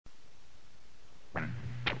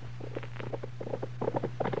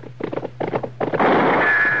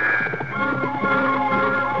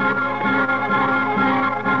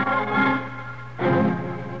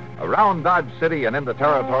Around Dodge City and in the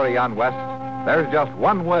territory on west, there's just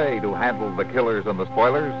one way to handle the killers and the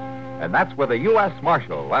spoilers, and that's with a U.S.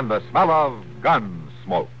 Marshal and the smell of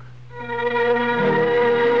Gunsmoke.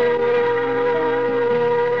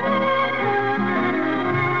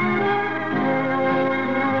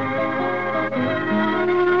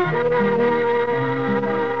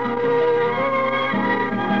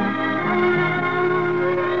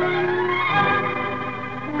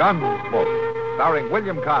 Gunsmoke, starring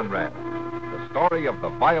William Conrad. The story of the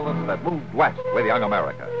violence that moved west with young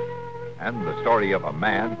America. And the story of a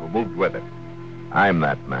man who moved with it. I'm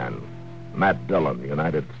that man. Matt Dillon,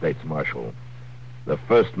 United States Marshal. The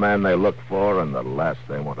first man they look for and the last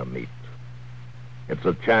they want to meet. It's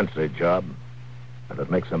a chancy job, and it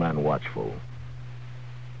makes a man watchful.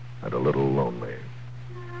 And a little lonely.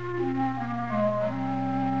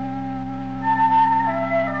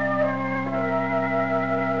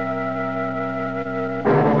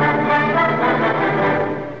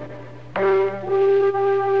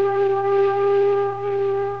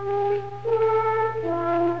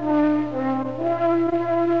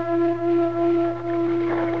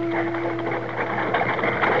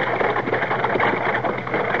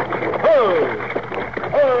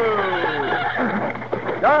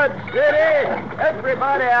 Dodge City!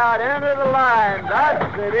 Everybody out, enter the line.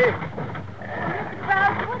 Dodge City.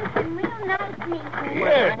 Proudfoot, it's been real nice meeting you.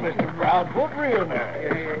 Yes, Mr. Proudfoot, real nice.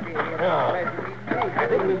 I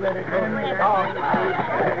think we better go in the office.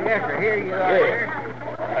 Yes, sir, here you are.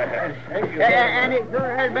 And it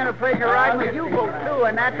has been a pleasure riding with you folks, too,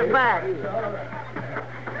 and that's a fact.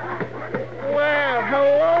 Well,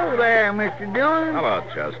 hello there, Mr. Dillon. Hello,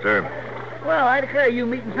 Chester. Well, I declare, you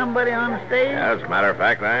meeting somebody on the stage? As a matter of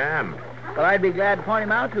fact, I am. Well, I'd be glad to point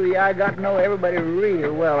him out to you. I got to know everybody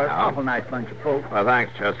real well. They're an awful nice bunch of folks. Well,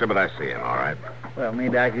 thanks, Chester, but I see him, all right. Well,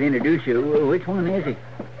 maybe I could introduce you. Which one is he?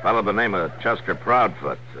 Fellow by the name of Chester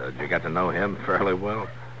Proudfoot. Did you get to know him fairly well?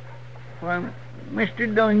 Well,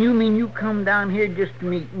 Mr. Dillon, you mean you come down here just to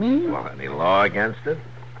meet me? Well, any law against it?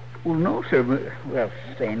 Well, no, sir. But, well,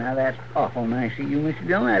 say now, that's awful nice of you, Mr.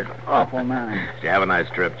 Dillon. That's awful nice. Did you have a nice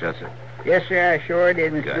trip, Chester? Yes, sir, I sure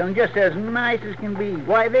did, Mr. Good. Dillon. Just as nice as can be.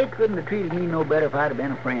 Why, they couldn't have treated me no better if I'd have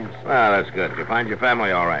been a friend. Well, that's good. Did you find your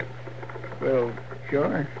family all right? Well,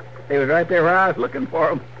 sure. They was right there where I was looking for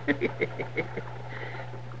them.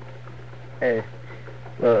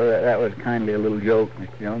 Well, that was kindly a little joke,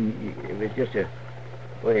 Mr. Dillon. It was just a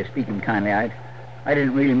way of speaking kindly. I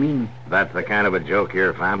didn't really mean... That's the kind of a joke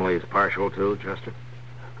your family is partial to, Chester?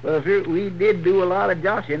 Well, sir, we did do a lot of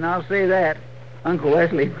joshing, I'll say that. Uncle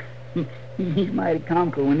Wesley, he's mighty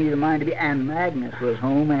comical when he's a mind to be. And Magnus was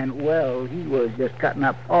home, and, well, he was just cutting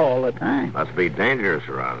up all the time. Must be dangerous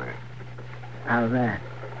around there. How's that?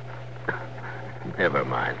 Never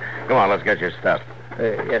mind. Come on, let's get your stuff.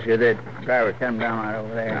 Yes, sir, the driver's coming down right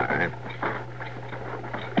over there. All right.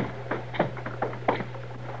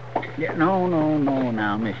 Yeah, no,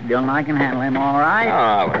 now, Mr. Dillon. I can handle him all right.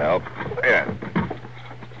 I'll help. Here.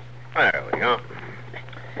 There we go.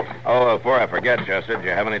 Oh, before I forget, Chester, did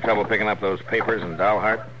you have any trouble picking up those papers in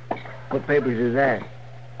Dalhart? What papers is that?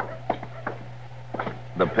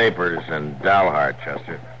 The papers in Dalhart,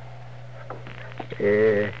 Chester.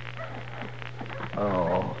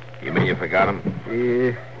 Oh. You mean you forgot them?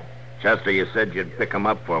 Yeah. Chester, you said you'd pick them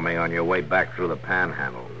up for me on your way back through the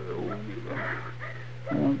Panhandle.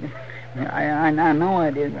 I know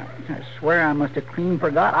I did. I swear I must have clean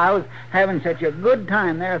forgot. I was having such a good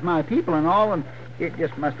time there with my people and all, and it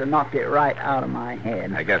just must have knocked it right out of my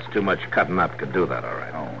head. I guess too much cutting up could do that, all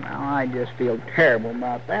right. Oh, now I just feel terrible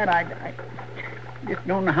about that. I just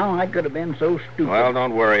don't know how I could have been so stupid. Well,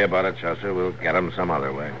 don't worry about it, Chester. We'll get them some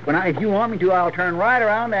other way. But if you want me to, I'll turn right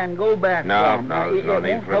around and go back. No, there's no need for that.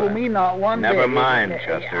 It won't trouble me not one bit. Never mind,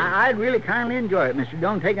 Chester. I'd really kindly enjoy it, Mr.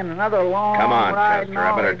 Dillon, taking another long Come on, ride. Chester.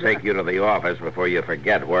 I better take you to the office before you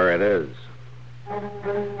forget where it is.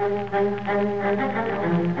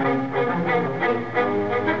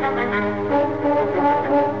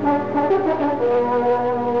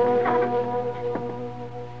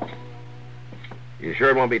 You sure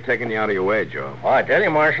it won't be taking you out of your way, Joe? Well, I tell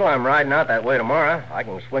you, Marshal, I'm riding out that way tomorrow. I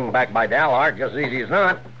can swing back by Dalhart just as easy as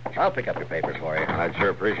not. I'll pick up your papers for you. I'd sure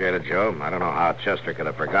appreciate it, Joe. I don't know how Chester could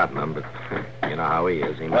have forgotten them, but you know how he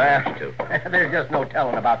is. He Well, managed to. there's just no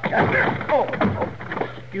telling about Chester. Oh.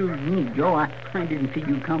 Excuse me, Joe. I didn't see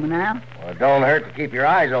you coming out. Well, it don't hurt to keep your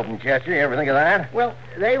eyes open, Chester. You ever think of that? Well,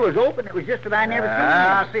 they was open. It was just that I never seen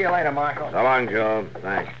them. I'll see you later, Marshal. So long, Joe.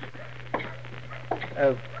 Thanks.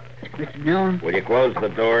 Mr. Dillon? Will you close the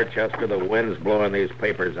door, Chester? The wind's blowing these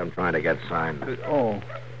papers I'm trying to get signed.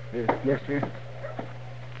 Yes, sir.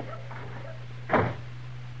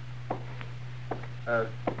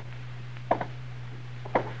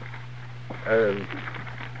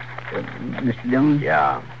 Mr. Dillon?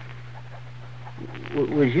 Yeah.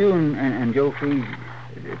 Was you and Joe Freeze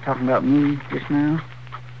talking about me just now?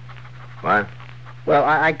 What? Well,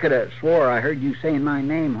 I could have swore I heard you saying my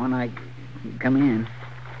name when I come in.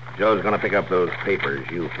 Joe's going to pick up those papers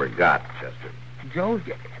you forgot, Chester. Joe's...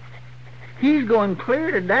 He's going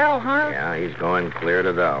clear to Dalhart? Yeah, he's going clear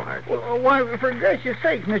to Dalhart. Well, why, for gracious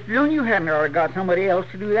sakes, Mr. Dillon, you hadn't already got somebody else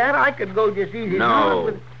to do that. I could go just easy as not No,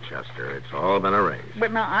 with... Chester, it's all been arranged.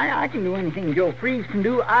 But now, I can do anything Joe Freeze can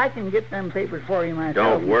do. I can get them papers for you myself.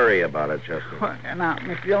 Don't worry about it, Chester. Well, now,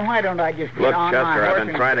 Mr. Dillon, why don't I just get Look, on my Chester, horse I've been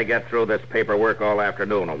and... trying to get through this paperwork all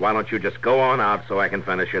afternoon. Why don't you just go on out so I can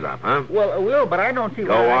finish it up, huh? Well, I will, but I don't see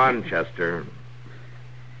Go why... on, Chester.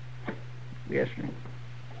 Yes, sir.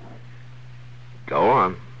 Go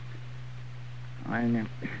on.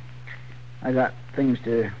 I got things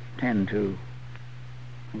to tend to,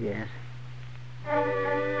 I guess.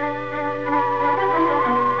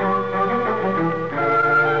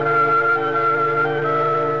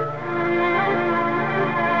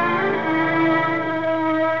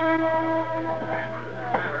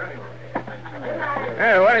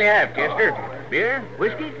 What'll you have, Chester? Beer?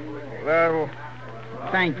 Whiskey? Well,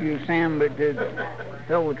 thank you, Sam, but to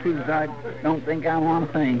tell the truth, I don't think I want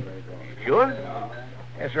a thing. Sure?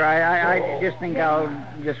 Yes, sir, I just think I'll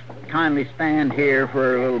just kindly stand here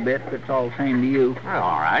for a little bit if it's all the same to you. Well,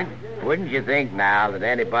 all right. Wouldn't you think now that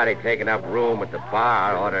anybody taking up room at the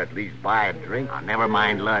bar ought to at least buy a drink? Oh, never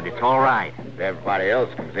mind, Lud. It's all right. If everybody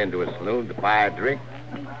else comes into a saloon to buy a drink.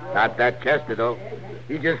 Not that Chester, though.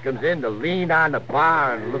 He just comes in to lean on the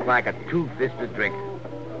bar and look like a two-fisted drinker.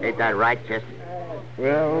 Ain't that right, Chester?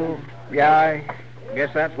 Well, yeah, I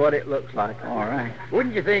guess that's what it looks like. All right.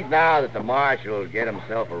 Wouldn't you think now that the marshal will get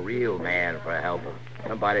himself a real man for a helper?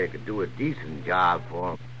 Somebody that could do a decent job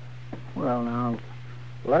for him. Well, now,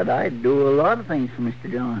 Lud, I'd do a lot of things for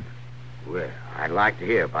Mr. Dillon. Well, I'd like to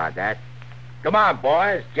hear about that. Come on,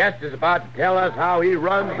 boys. Chester's about to tell us how he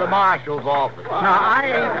runs the marshal's office. Now, I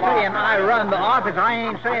ain't saying I run the office. I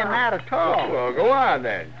ain't saying that at all. Well, go on,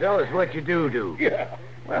 then. Tell us what you do. Yeah.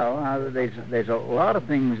 Well, there's a lot of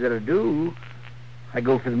things that I do. I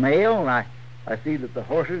go for the mail, and I see that the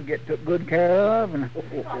horses get took good care of, and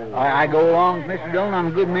I go along with Mr. Dillon on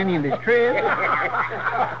a good many of his trips.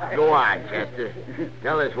 Go on, Chester.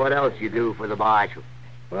 Tell us what else you do for the marshal.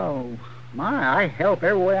 Well, I help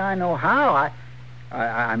every way I know how.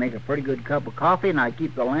 I make a pretty good cup of coffee, and I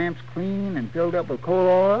keep the lamps clean and filled up with coal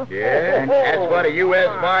oil. Yeah, and that's what a U.S.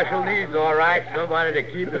 Marshal needs, all right. Somebody to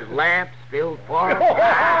keep his lamps filled for him. Now,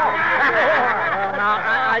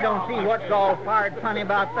 I don't see what's all fired funny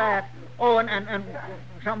about that. Oh, and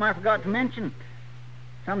something I forgot to mention.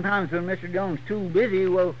 Sometimes when Mr. Dillon's too busy,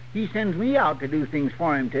 well, he sends me out to do things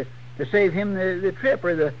for him to save him the trip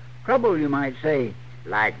or the trouble, you might say.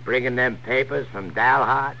 Like bringing them papers from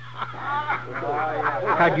Dalhart?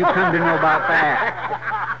 How'd you come to know about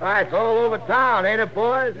that? Why, it's all over town, ain't it,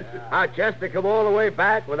 boys? How Chester come all the way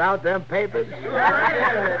back without them papers?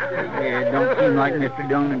 It don't seem like Mr.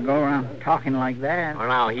 Dillon would go around talking like that. Well,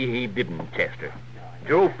 now, he didn't, Chester.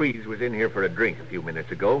 Joe Freeze was in here for a drink a few minutes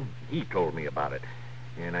ago. He told me about it.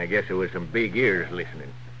 And I guess there was some big ears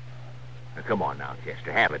listening. Now, come on now,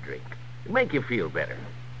 Chester, have a drink. It'll make you feel better.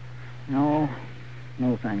 No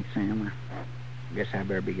thanks, Sam. I guess I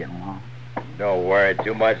better be getting along. Don't worry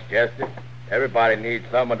too much, Chester. Everybody needs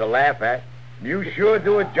someone to laugh at. You sure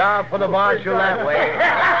do a job for the marshal that way.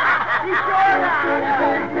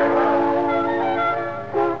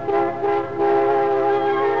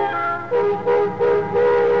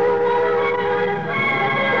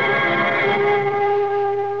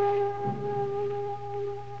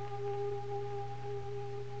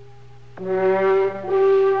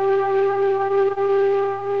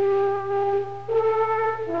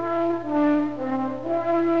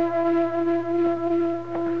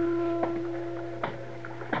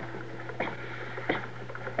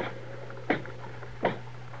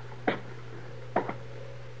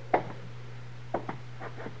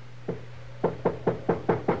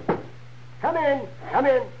 Come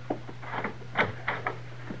in.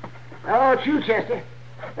 Oh, it's you, Chester.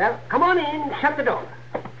 Well, come on in. Shut the door.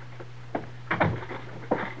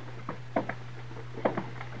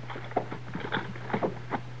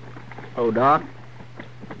 Oh, Doc?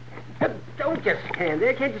 Don't just stand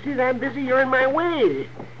there. Can't you see that I'm busy? You're in my way.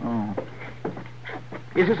 Oh.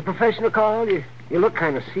 Is this a professional call? You look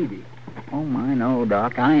kind of seedy. Oh, my, no,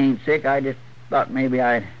 Doc. I ain't sick. I just thought maybe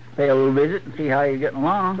I'd pay a little visit and see how you're getting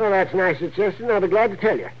along. Well, that's nice of Chester, and I'll be glad to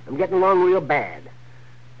tell you. I'm getting along real bad.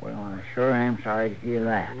 Well, I sure am sorry to hear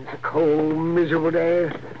that. It's a cold, miserable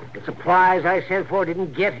day. The supplies I sent for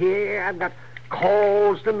didn't get here. I've got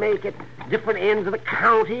calls to make at different ends of the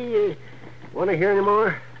county. Want to hear any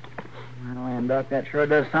more? Well, and Doc, that sure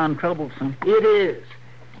does sound troublesome. It is.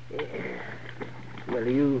 Well,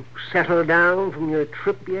 you settled down from your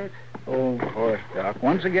trip yet? Oh, of course, Doc.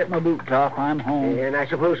 Once I get my boots off, I'm home. And I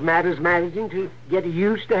suppose Matt is managing to get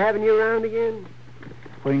used to having you around again?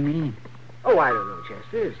 What do you mean? Oh, I don't know,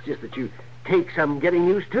 Chester. It's just that you take some getting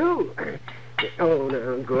used to. Oh,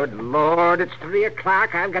 no, good Lord. It's 3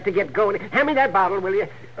 o'clock. I've got to get going. Hand me that bottle, will you?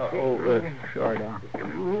 Sure, Doc.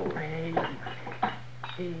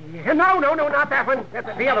 No, not that one.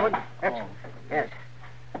 That's the other one. Yes.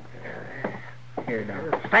 Here,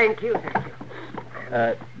 Doc. Thank you.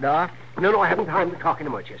 Doc? No, I haven't time to talk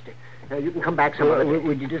anymore, Chester. You can come back some other day.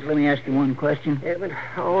 Would you just let me ask you one question? But,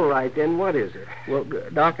 all right, then. What is it? Well,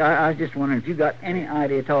 Doc, I was just wondering if you got any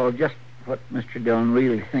idea at all just what Mr. Dillon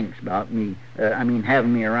really thinks about me.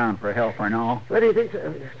 Having me around for help and all. What do you think?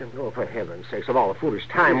 Oh, for heaven's sakes, of all the foolish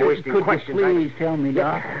time-wasting questions. Could you please tell me,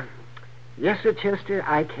 Doc? Yes, Sir Chester,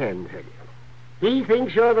 I can tell you. He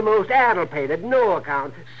thinks you're the most addle-pated,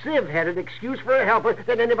 no-account, sieve-headed excuse for a helper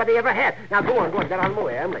that anybody ever had. Now, go on, get on my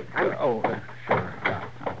way. I'm late. Sure.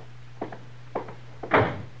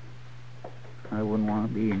 I wouldn't want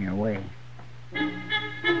to be in your way.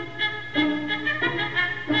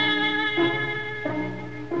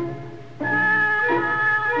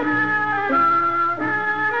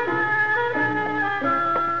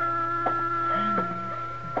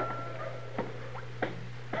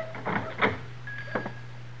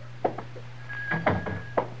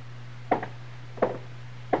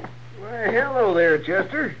 Hello there,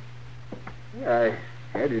 Chester. I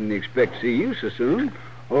didn't expect to see you so soon.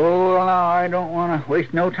 Oh, well, now, I don't want to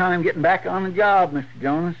waste no time getting back on the job, Mr.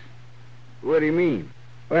 Jonas. What do you mean?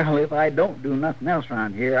 Well, if I don't do nothing else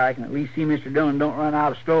around here, I can at least see Mr. Dillon don't run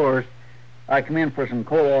out of stores. I come in for some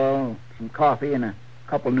coal oil, some coffee, and a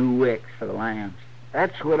couple new wicks for the lambs.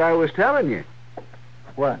 That's what I was telling you.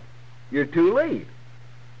 What? You're too late.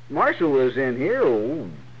 Marshall was in here,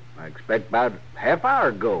 I expect about half hour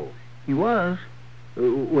ago. He was?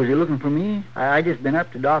 Was he looking for me? I just been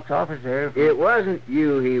up to Doc's office there. It wasn't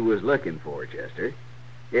you he was looking for, Chester.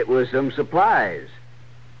 It was some supplies.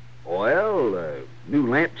 Oil, new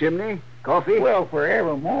lamp chimney, coffee. Well,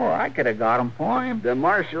 forevermore, I could have got 'em for him. The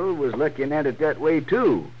marshal was looking at it that way,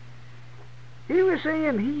 too. He was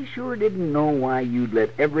saying he sure didn't know why you'd let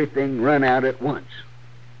everything run out at once.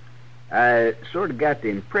 I sort of got the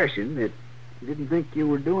impression that he didn't think you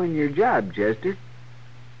were doing your job, Chester.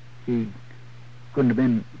 He couldn't have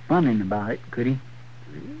been funning about it, could he?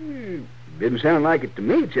 Didn't sound like it to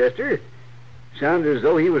me, Chester. Sounded as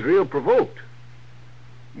though he was real provoked.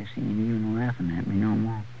 Guess he ain't even laughing at me no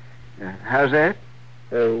more. How's that?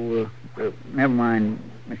 Never mind,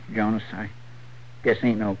 Mr. Jonas. I guess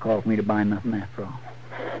ain't no call for me to buy nothing after all.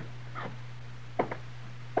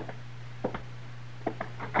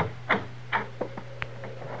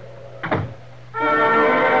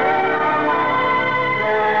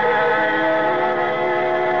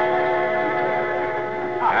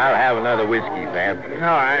 I'll have another whiskey, Sam.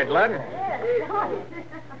 All right, Lud.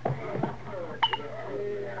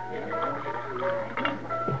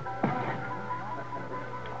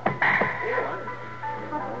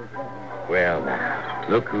 Well, now,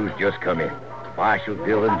 look who's just come in. Marshal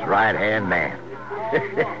Dillon's right-hand man.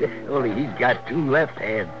 Only he's got 2 left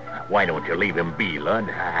hands. Why don't you leave him be, Lund?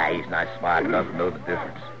 He's not smart enough to know the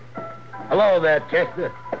difference. Hello there,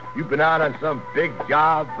 Chester. You been out on some big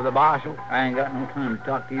job for the marshal? I ain't got no time to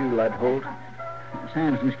talk to you, Lud Holt.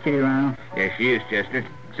 Sam's Miss Kitty around? Yes, she is, Chester.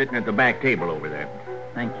 Sitting at the back table over there.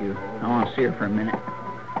 Thank you. I want to see her for a minute.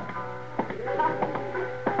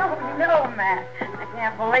 Oh, no, Matt. I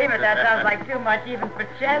can't believe it. That sounds like too much even for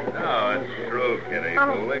Chester. No, it's true, Kitty.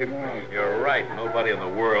 Believe me, you're right. Nobody in the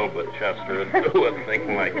world but Chester would do a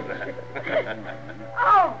thing like that.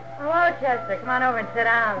 Oh, hello, Chester. Come on over and sit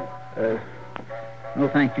down. No,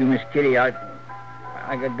 thank you, Miss Kitty. I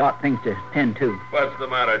got things to tend to. What's the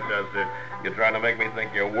matter, Chester? You trying to make me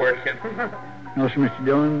think you're working? No, sir, Mr.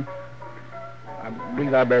 Dillon. I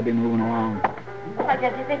believe I better be moving along. I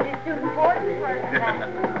guess you think it's too important.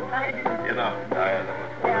 You know,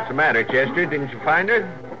 What's the matter, Chester? Didn't you find her?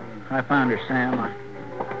 I found her, Sam.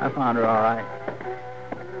 I found her all right.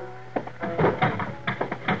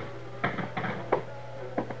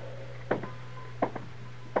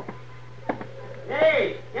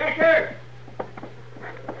 Hey, Chester!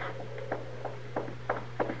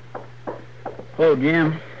 Hello,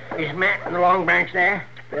 Jim. Is Matt in the Long Branch there?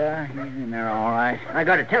 Yeah, he's in there all right. I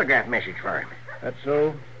got a telegraph message for him. That's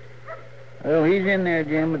so? Well, he's in there,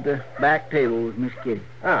 Jim, at the back table with Miss Kitty.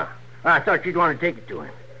 Ah, I thought you'd want to take it to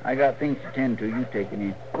him. I got things to tend to. You take it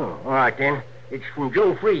in. Oh, all right, then. It's from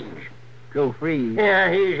Joe Freeze. Joe Freeze.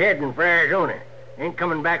 Yeah, he's heading for Arizona. Ain't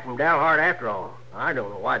coming back from Dalhart after all. I don't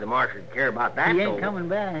know why the marshal would care about that, He ain't though. coming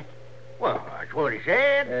back. Well, that's what he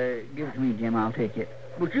said. Give it to me, Jim. I'll take it.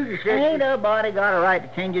 But you just said... Ain't nobody got a right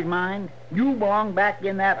to change his mind. You belong back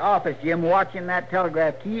in that office, Jim, watching that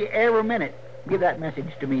telegraph key every minute. Give that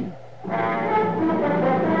message to me.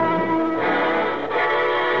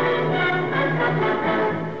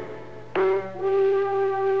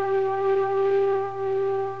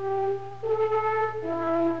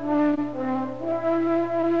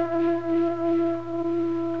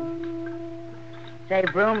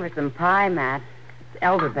 Save room for some pie, Matt. It's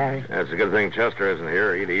elderberry. That's a good thing Chester isn't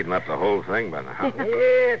here. He'd eaten up the whole thing by now. Yeah,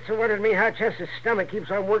 it's a wonder to me how Chester's stomach keeps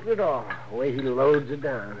on working at all. The way he loads it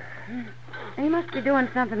down. He must be doing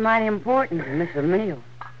something mighty important to miss a meal.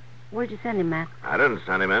 Where'd you send him, Matt? I didn't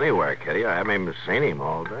send him anywhere, Kitty. I haven't even seen him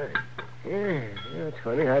all day. Yeah, it's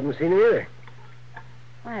funny. I haven't seen him either.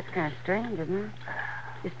 Well, that's kind of strange, isn't it?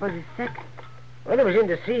 You suppose he's sick? Well, he was in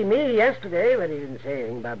to see me yesterday, but he didn't say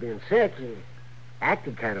anything about being sick. He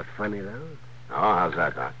acted kind of funny, though. Oh, how's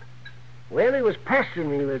that, Doc? Well, he was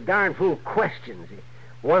pestering me with darn fool questions. He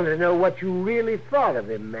wanted to know what you really thought of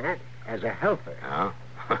him, Matt, as a helper. Oh?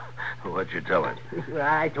 What'd you tell him?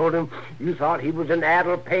 I told him you thought he was an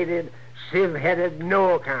addle-pated, sieve-headed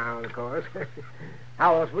no-account, of course.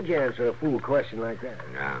 How else would you answer a fool question like that?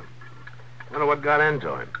 Yeah. Wonder what got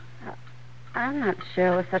into him. I'm not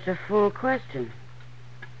sure it was such a fool question.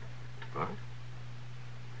 What?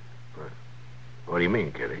 What do you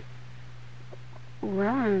mean, Kitty? Well,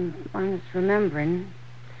 I'm just remembering.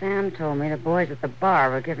 Sam told me the boys at the bar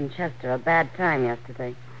were giving Chester a bad time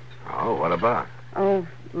yesterday. Oh, what about? Oh,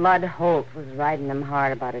 Lud Holt was riding him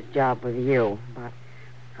hard about his job with you. About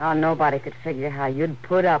how nobody could figure how you'd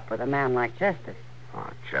put up with a man like Chester. Oh,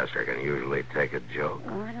 Chester can usually take a joke.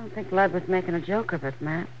 Oh, I don't think Lud was making a joke of it,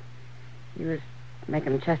 Matt. He was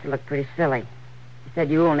making Chester look pretty silly. He said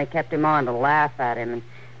you only kept him on to laugh at him, and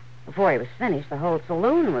before he was finished, the whole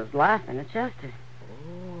saloon was laughing at Chester.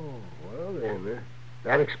 Oh, well then,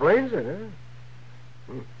 that explains it,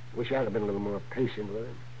 huh? Wish I'd have been a little more patient with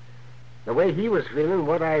him. The way he was feeling,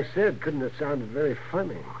 what I said couldn't have sounded very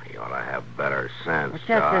funny. He ought to have better sense, Well,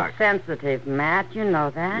 Chester's Doc. sensitive, Matt. You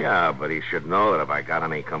know that. Yeah, but he should know that if I got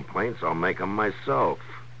any complaints, I'll make them myself.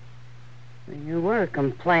 You were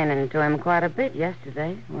complaining to him quite a bit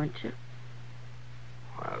yesterday, weren't you?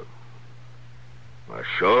 Well,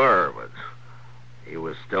 sure, but he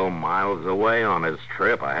was still miles away on his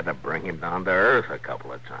trip. I had to bring him down to earth a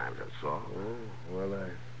couple of times, that's all. Oh, well,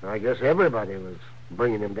 I guess everybody was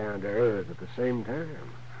bringing him down to earth at the same time.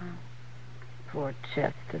 Poor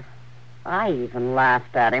Chester. I even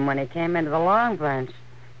laughed at him when he came into the Long Branch.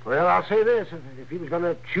 Well, I'll say this. If he was going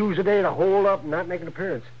to choose a day to hold up and not make an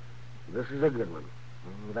appearance, this is a good one.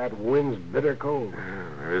 That wind's bitter cold. Yeah,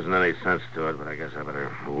 there isn't any sense to it, but I guess I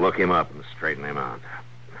better look him up and straighten him out.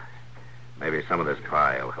 Maybe some of this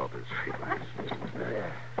pie will help his feelings.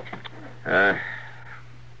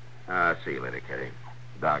 See you later, Kitty.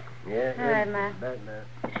 Doc. Yeah. All right, Matt. Bet, Matt.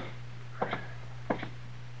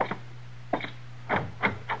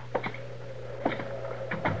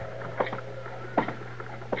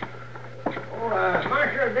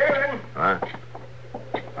 Marshal Dillon. Huh?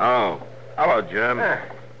 Oh, hello, Jim.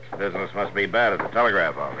 Business must be bad at the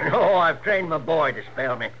telegraph office. Oh, I've trained my boy to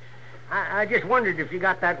spell me. I just wondered if you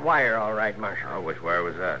got that wire all right, Marshal. Oh, which wire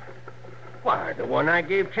was that? Why, the one I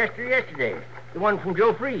gave Chester yesterday. The one from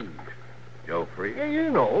Joe Freeze. Joe Freeze? Yeah, you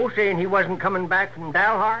know, saying he wasn't coming back from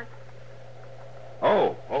Dalhart.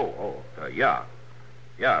 Yeah.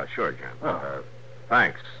 Yeah, sure, Jim. Oh.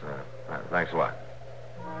 Thanks. Thanks a lot.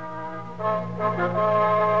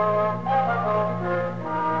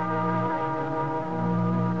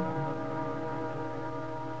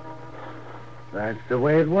 That's the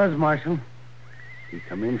way it was, Marshal. He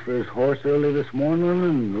come in for his horse early this morning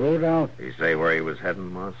and rode out. Did he say where he was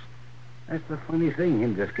heading, Moss? That's the funny thing,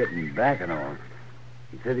 him just getting back and all.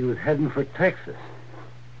 He said he was heading for Texas.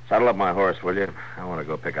 Saddle up my horse, will you? I want to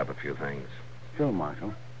go pick up a few things. Sure,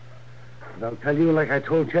 Marshal. But I'll tell you like I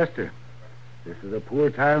told Chester. This is a poor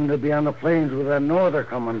time to be on the plains with a norther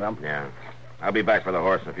coming up. Yeah. I'll be back for the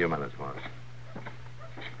horse in a few minutes, Moss.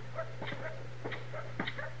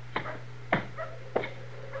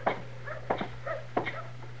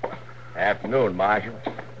 Afternoon, Marshal.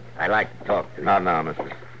 I'd like to talk to you. Not now,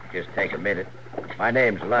 mister. Just take a minute. My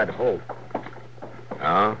name's Lud Holt.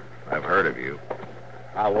 Oh? I've heard of you.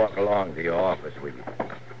 I'll walk along to your office with you.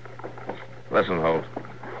 Listen, Holt.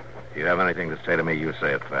 If you have anything to say to me, you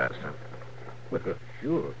say it fast. Well,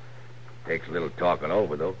 sure. Takes a little talking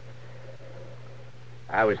over, though.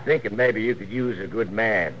 I was thinking maybe you could use a good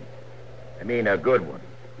man. I mean, a good one.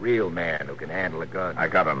 Real man who can handle a gun. I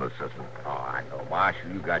got an assistant. Oh, I know, Marshal.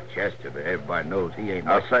 You got Chester, but everybody knows he ain't...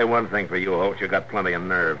 I'll say one thing for you, Holt. You got plenty of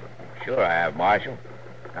nerve. Sure I have, Marshal.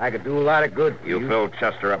 I could do a lot of good for you. You fill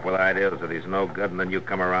Chester up with ideas that he's no good, and then you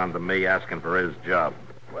come around to me asking for his job.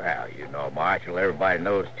 Well, you know, Marshal, everybody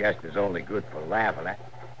knows Chester's only good for laughing at.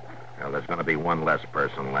 Well, there's going to be one less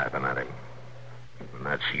person laughing at him. And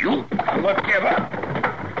that's you. Look, give up.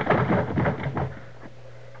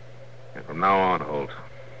 And from now on, Holt,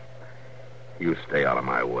 you stay out of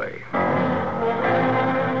my way.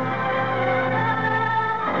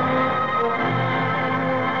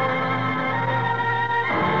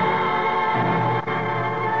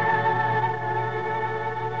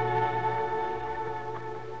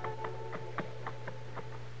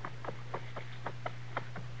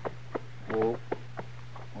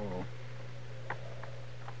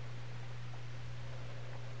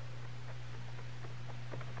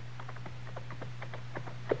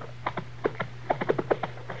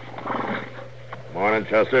 Morning,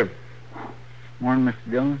 Chester. Morning,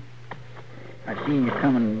 Mr. Dillon. I seen you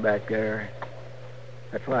coming back there.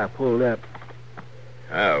 That's why I pulled up.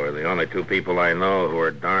 Oh, we're the only two people I know who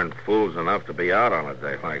are darn fools enough to be out on a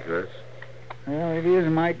day like this. Well, it is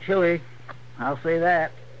mighty chilly. I'll say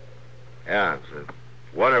that. Yeah, it's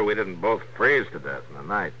a wonder we didn't both freeze to death in the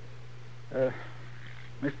night.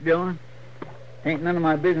 Mr. Dillon, ain't none of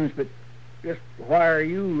my business, but just why are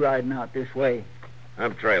you riding out this way?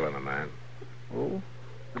 I'm trailing a man. Oh,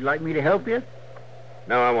 would you like me to help you?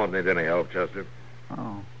 No, I won't need any help, Chester.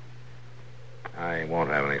 Oh. I won't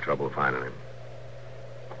have any trouble finding him.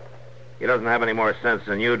 He doesn't have any more sense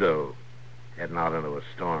than you do, heading out into a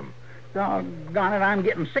storm. Doggone it, I'm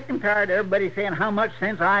getting sick and tired of everybody saying how much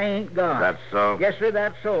sense I ain't got. That's so? Yes, sir,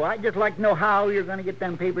 that's so. I'd just like to know how you're going to get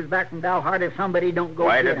them papers back from Dalhart if somebody don't go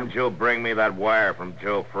Why get didn't 'em. you bring me that wire from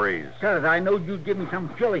Joe Freeze? Because I knowed you'd give me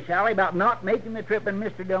some shilly-shally about not making the trip, and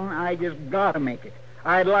Mr. Dillon, I just got to make it.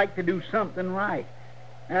 I'd like to do something right.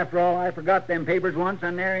 After all, I forgot them papers once,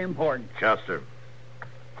 and they're important. Chester.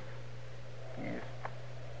 Yes.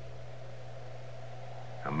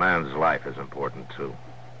 A man's life is important, too.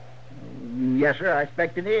 Yes, sir, I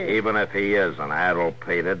expect it is. Even if he is an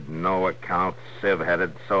addle-pated, no-account,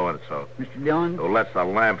 sieve-headed so-and-so. Mr. Dillon? Who lets the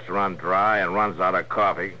lamps run dry and runs out of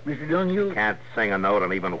coffee. Mr. Dillon, you... Can't sing a note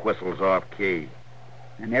and even whistles off-key.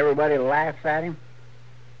 And everybody laughs at him?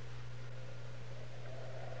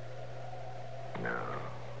 No.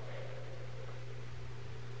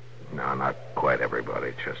 No, not quite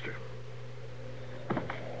everybody, Chester.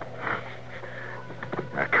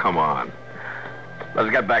 Now, come on. Let's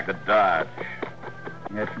get back to Dodge.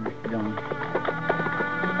 Yes, Mr. Dillon.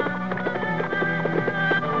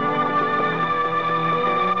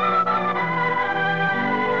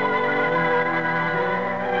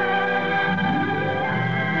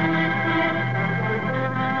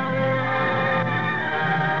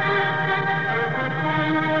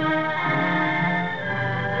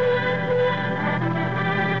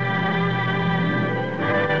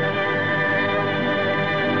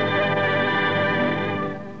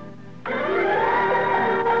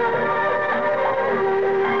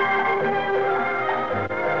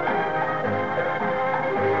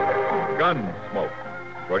 Gunsmoke.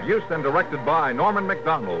 Produced and directed by Norman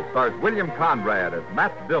McDonald, stars William Conrad as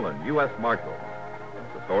Matt Dillon, U.S. Marshal.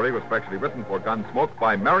 The story was specially written for Gunsmoke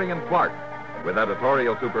by Marion Clark, with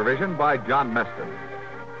editorial supervision by John Meston.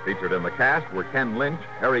 Featured in the cast were Ken Lynch,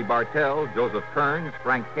 Harry Bartell, Joseph Kearns,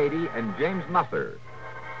 Frank Cady, and James Nusser.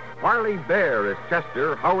 Harley Bear is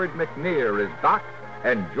Chester, Howard McNear is Doc,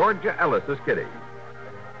 and Georgia Ellis is Kitty.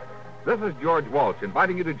 This is George Walsh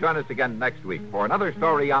inviting you to join us again next week for another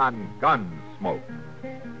story on Gunsmoke.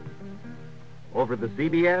 Over the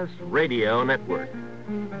CBS Radio Network.